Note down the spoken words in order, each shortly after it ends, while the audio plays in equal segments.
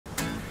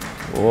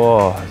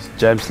Oh,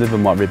 jam slipper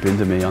might rip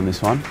into me on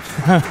this one.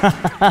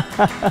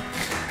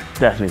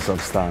 Definitely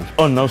socks down.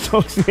 Oh, no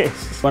socks,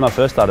 yes. When I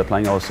first started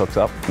playing, I was socks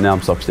up. Now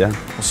I'm socks down.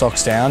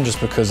 Socks down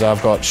just because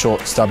I've got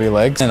short, stubby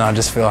legs and I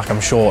just feel like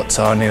I'm short,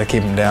 so I need to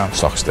keep them down.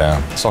 Socks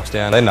down. Socks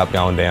down. They end up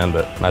going down,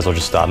 but may as well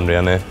just start them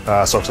down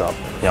there. Socks up.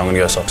 Yeah, I'm going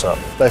to go socks up.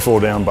 They fall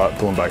down, but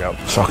pull them back up.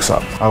 Socks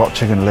up. I got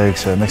chicken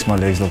legs, so it makes my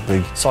legs look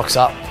big. Socks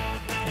up.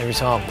 Every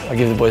time. I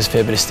give the boys a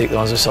fair bit of stick, the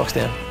ones with socks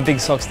down. Big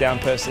socks down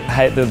person. I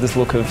hate this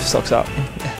look of socks up.